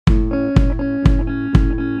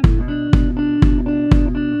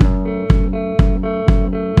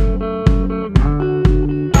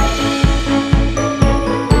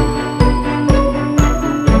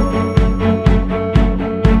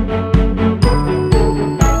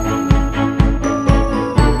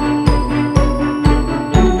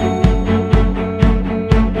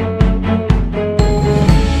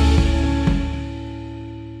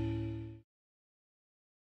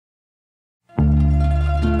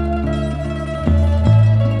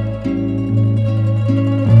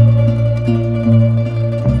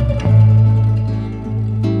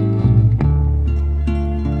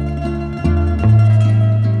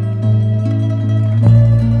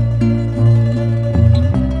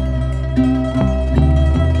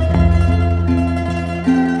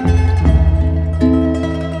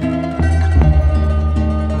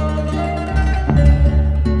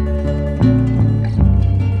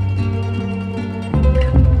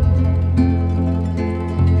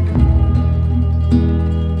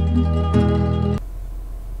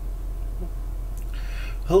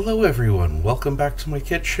Hello everyone, welcome back to my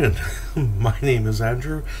kitchen. My name is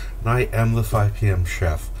Andrew and I am the 5 p.m.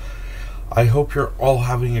 chef. I hope you're all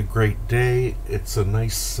having a great day. It's a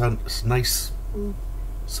nice,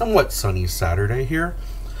 somewhat sunny Saturday here.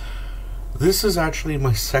 This is actually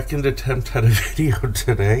my second attempt at a video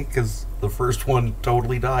today because the first one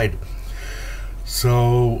totally died.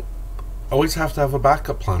 So, always have to have a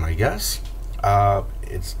backup plan, I guess.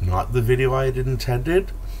 It's not the video I had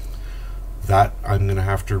intended. That I'm going to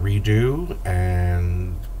have to redo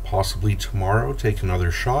and possibly tomorrow take another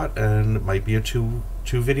shot, and it might be a two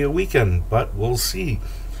video weekend, but we'll see.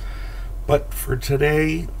 But for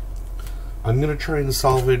today, I'm going to try and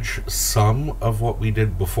salvage some of what we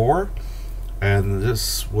did before, and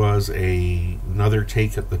this was another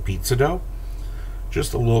take at the pizza dough.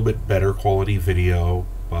 Just a little bit better quality video,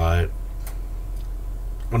 but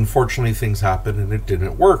unfortunately things happened and it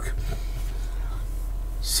didn't work.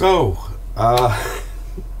 So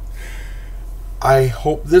I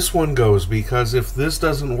hope this one goes, because if this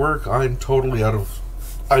doesn't work, I'm totally at a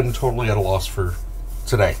loss for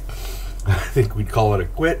today. I think we'd call it a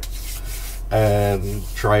quit and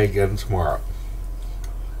try again tomorrow.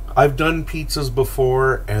 I've done pizzas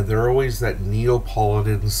before, and they're always that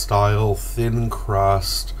Neapolitan style thin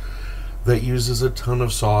crust that uses a ton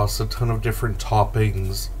of sauce, a ton of different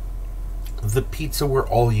toppings. The pizza we're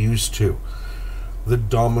all used to. The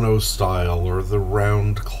Domino style or the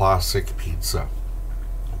round classic pizza.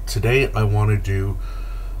 Today I want to do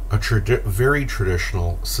a very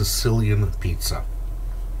traditional Sicilian pizza.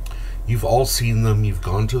 You've all seen them, you've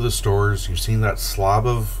gone to the stores, you've seen that slab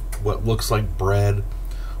of what looks like bread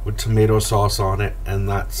with tomato sauce on it, and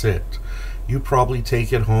that's it. You probably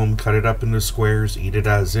take it home, cut it up into squares, eat it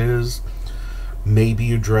as is. Maybe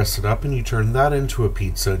you dress it up and you turn that into a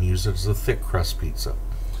pizza and use it as a thick crust pizza.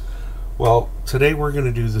 Well, today we're going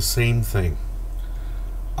to do the same thing.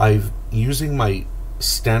 I'm using my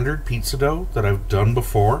standard pizza dough that I've done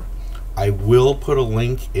before. I will put a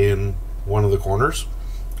link in one of the corners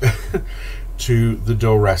to the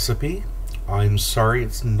dough recipe. I'm sorry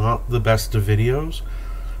it's not the best of videos,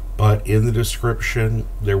 but in the description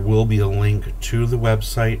there will be a link to the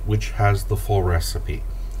website which has the full recipe.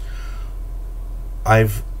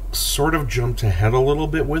 I've sort of jumped ahead a little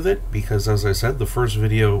bit with it because, as I said, the first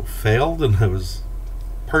video failed and I was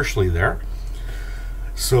partially there.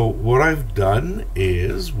 So what I've done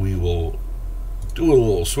is, we will do a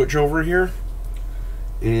little switch over here,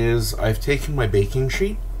 is I've taken my baking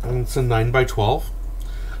sheet, and it's a 9x12,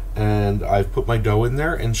 and I've put my dough in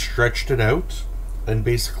there and stretched it out and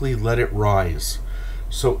basically let it rise.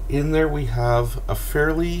 So in there we have a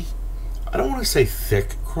fairly, I don't want to say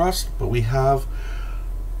thick crust, but we have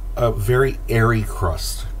a very airy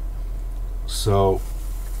crust. So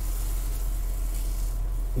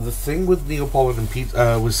the thing with Neapolitan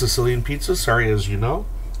pizza, with Sicilian pizza, sorry, as you know,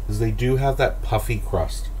 is they do have that puffy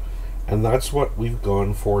crust, and that's what we've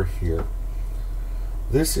gone for here.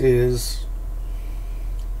 This is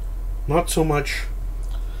not so much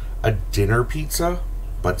a dinner pizza,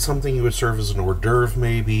 but something you would serve as an hors d'oeuvre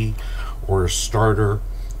maybe, or a starter,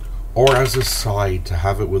 or as a side to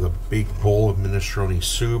have it with a big bowl of minestrone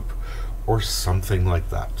soup or something like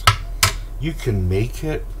that. You can make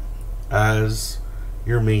it as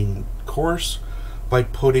your main course by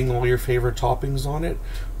putting all your favorite toppings on it,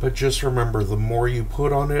 but just remember, the more you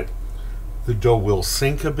put on it, the dough will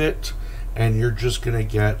sink a bit and you're just going to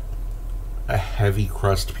get a heavy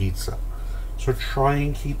crust pizza. So try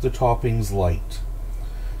and keep the toppings light.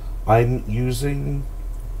 I'm using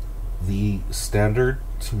the standard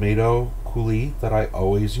tomato coulis that I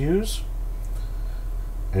always use,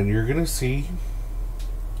 and you're gonna see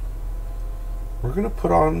we're gonna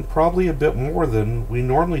put on probably a bit more than we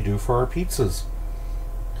normally do for our pizzas,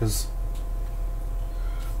 because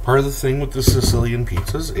part of the thing with the Sicilian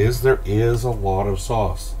pizzas is there is a lot of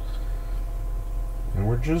sauce, and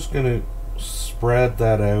we're just gonna spread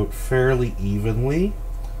that out fairly evenly.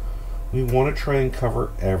 We want to try and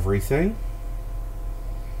cover everything.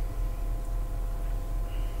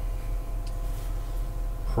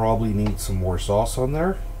 Probably need some more sauce on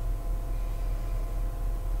there.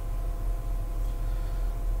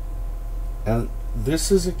 And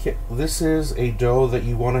this is a dough that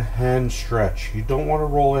you want to hand stretch. You don't want to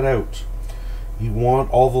roll it out. You want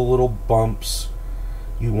all the little bumps.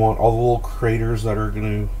 You want all the little craters that are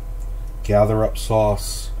going to gather up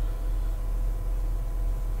sauce.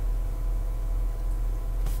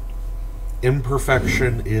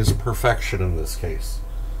 Imperfection is perfection in this case.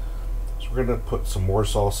 We're going to put some more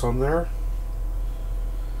sauce on there.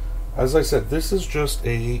 As I said, this is just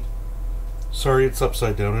a, sorry it's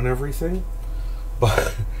upside down and everything,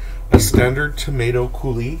 but a standard tomato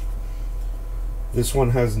coulis. This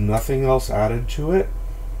one has nothing else added to it.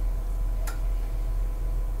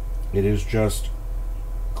 It is just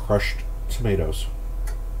crushed tomatoes.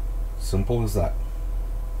 Simple as that.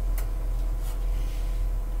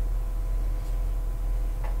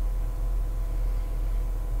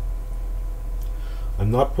 I'm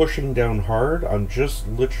not pushing down hard. I'm just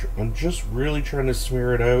really trying to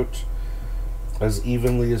smear it out as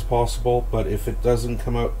evenly as possible, but if it doesn't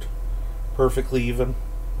come out perfectly even,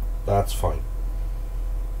 that's fine.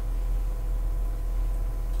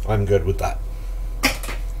 I'm good with that.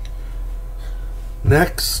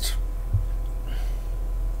 Next,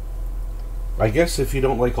 I guess if you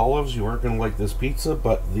don't like olives, you aren't going to like this pizza,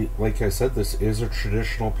 but like I said, this is a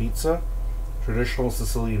traditional pizza, traditional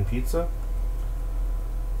Sicilian pizza,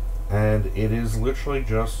 and it is literally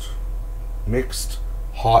just mixed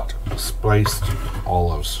hot spiced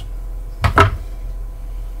olives.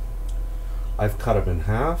 I've cut them in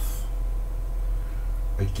half.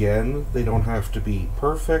 Again, they don't have to be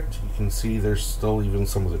perfect. You can see there's still even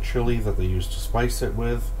some of the chili that they used to spice it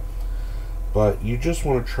with, but you just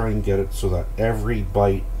want to try and get it so that every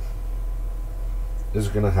bite is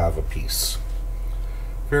going to have a piece.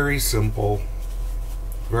 Very simple,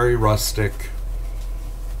 very rustic.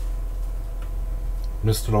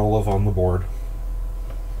 Missed an olive on the board.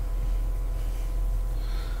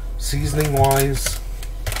 Seasoning wise,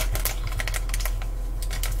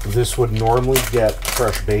 this would normally get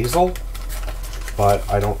fresh basil, but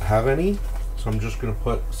I don't have any, so I'm just going to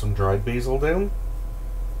put some dried basil down.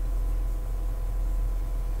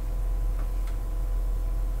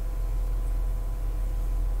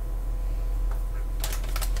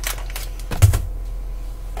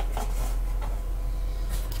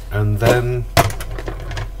 And then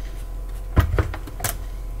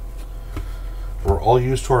we're all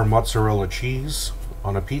used to our mozzarella cheese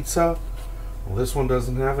on a pizza. Well, this one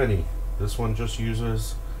doesn't have any. This one just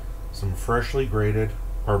uses some freshly grated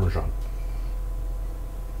Parmesan.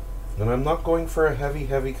 And I'm not going for a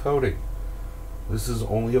heavy coating. This is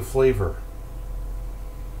only a flavor.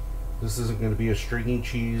 This isn't going to be a stringy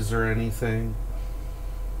cheese or anything.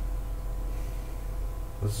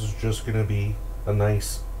 This is just going to be a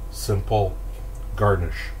nice, simple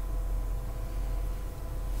garnish.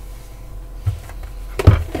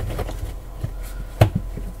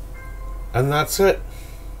 And that's it.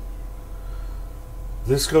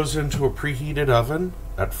 This goes into a preheated oven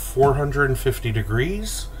at 450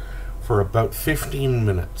 degrees for about 15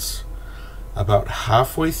 minutes. About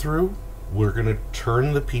halfway through, we're going to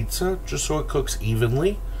turn the pizza just so it cooks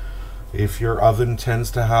evenly. If your oven tends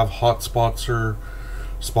to have hot spots or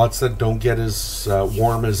spots that don't get as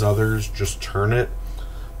warm as others, just turn it.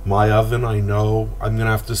 My oven, I know I'm going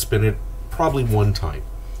to have to spin it probably one time.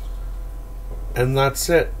 And that's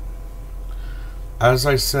it. As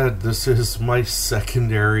I said, this is my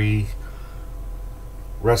secondary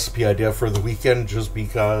recipe idea for the weekend just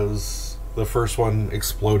because the first one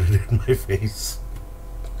exploded in my face.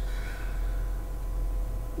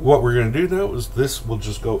 What we're going to do now is this will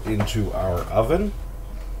just go into our oven.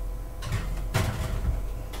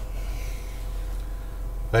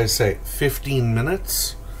 I say 15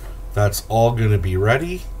 minutes. That's all going to be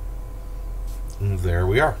ready. And there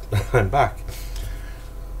we are. I'm back.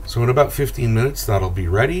 So in about 15 minutes, that'll be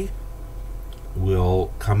ready.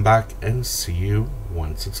 We'll come back and see you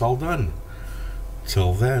once it's all done.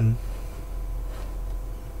 Till then.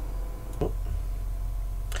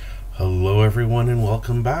 Hello everyone and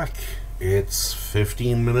welcome back. It's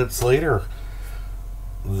 15 minutes later.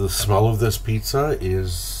 The smell of this pizza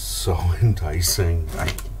is so enticing.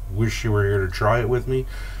 I wish you were here to try it with me.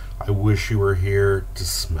 I wish you were here to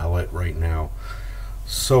smell it right now.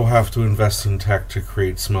 So have to invest in tech to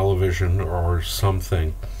create smell-o-vision or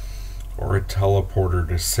something, or a teleporter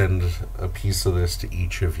to send a piece of this to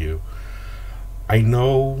each of you. I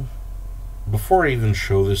know, before I even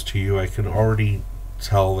show this to you, I can already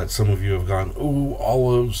tell that some of you have gone, ooh,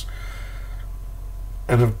 olives,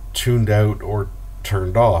 and have tuned out or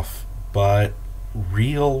turned off. But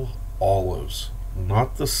real olives,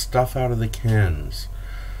 not the stuff out of the cans.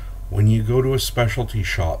 When you go to a specialty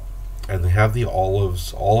shop and they have the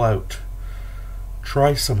olives all out,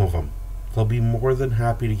 try some of them. They'll be more than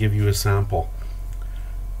happy to give you a sample.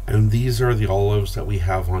 And these are the olives that we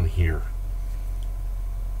have on here.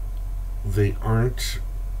 They aren't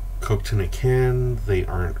cooked in a can, they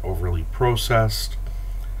aren't overly processed.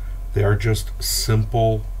 They are just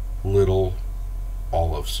simple little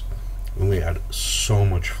olives, and they add so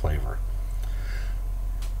much flavor.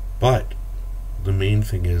 But the main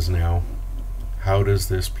thing is now, how does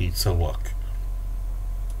this pizza look?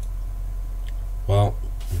 Well,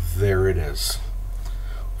 there it is.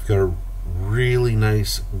 We've got a really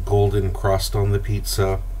nice golden crust on the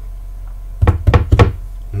pizza.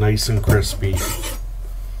 Nice and crispy.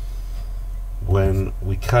 When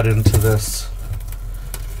we cut into this,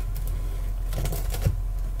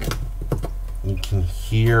 you can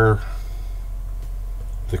hear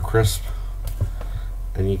the crisp,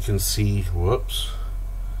 and you can see,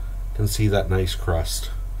 can see that nice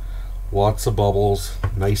crust. Lots of bubbles,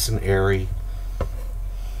 nice and airy.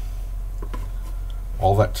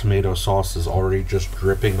 All that tomato sauce is already just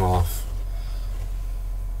dripping off.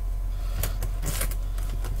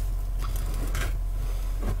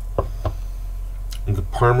 And the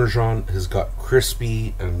Parmesan has got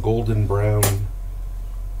crispy and golden brown.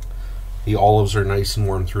 The olives are nice and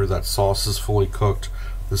warm through. That sauce is fully cooked.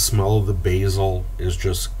 The smell of the basil is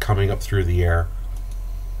just coming up through the air.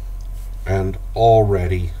 And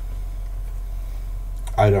already,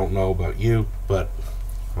 I don't know about you, but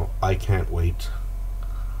I can't wait.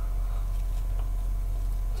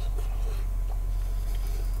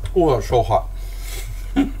 Oh, that's so hot.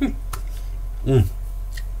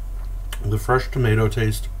 The fresh tomato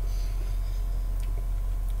taste,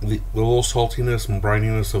 the little saltiness and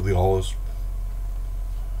brininess of the olives.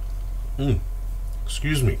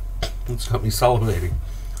 Excuse me, it's got me salivating.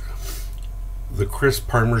 The crisp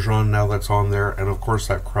Parmesan now that's on there, and of course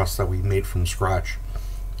that crust that we made from scratch.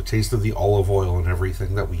 The taste of the olive oil and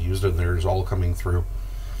everything that we used in there is all coming through.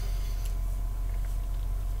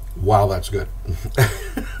 Wow, that's good.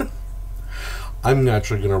 I'm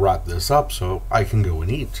actually going to wrap this up so I can go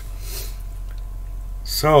and eat.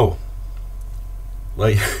 So,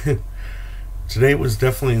 like, today was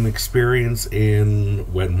definitely an experience in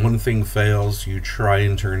when one thing fails, you try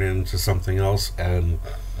and turn it into something else, and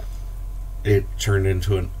it turned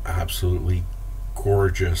into an absolutely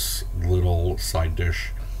gorgeous little side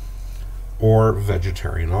dish, or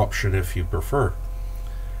vegetarian option if you prefer.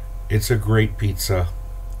 It's a great pizza.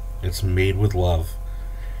 It's made with love.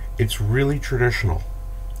 It's really traditional,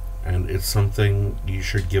 and it's something you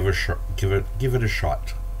should give it a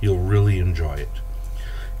shot. You'll really enjoy it.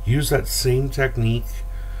 Use that same technique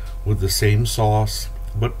with the same sauce,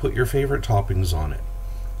 but put your favorite toppings on it.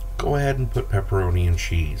 Go ahead and put pepperoni and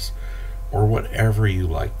cheese, or whatever you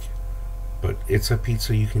like. But it's a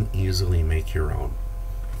pizza you can easily make your own.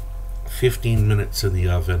 15 minutes in the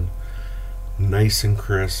oven, nice and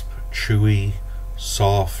crisp, chewy,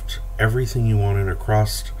 soft, everything you want in a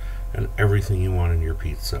crust, and everything you want in your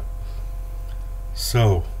pizza.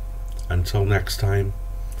 So, until next time,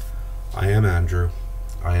 I am Andrew.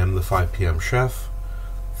 I am the 5 p.m. chef.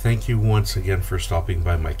 Thank you once again for stopping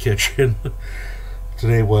by my kitchen.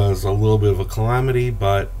 Today was a little bit of a calamity,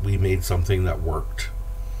 but we made something that worked.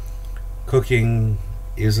 Cooking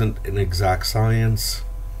isn't an exact science.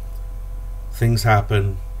 Things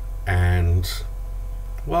happen, and,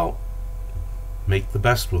 well, make the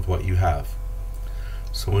best with what you have.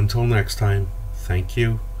 So until next time, thank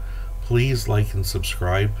you. Please like and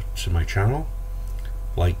subscribe to my channel.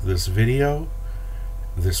 Like this video.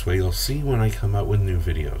 This way you'll see when I come out with new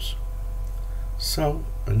videos. So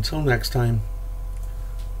until next time,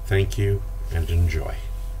 thank you and enjoy.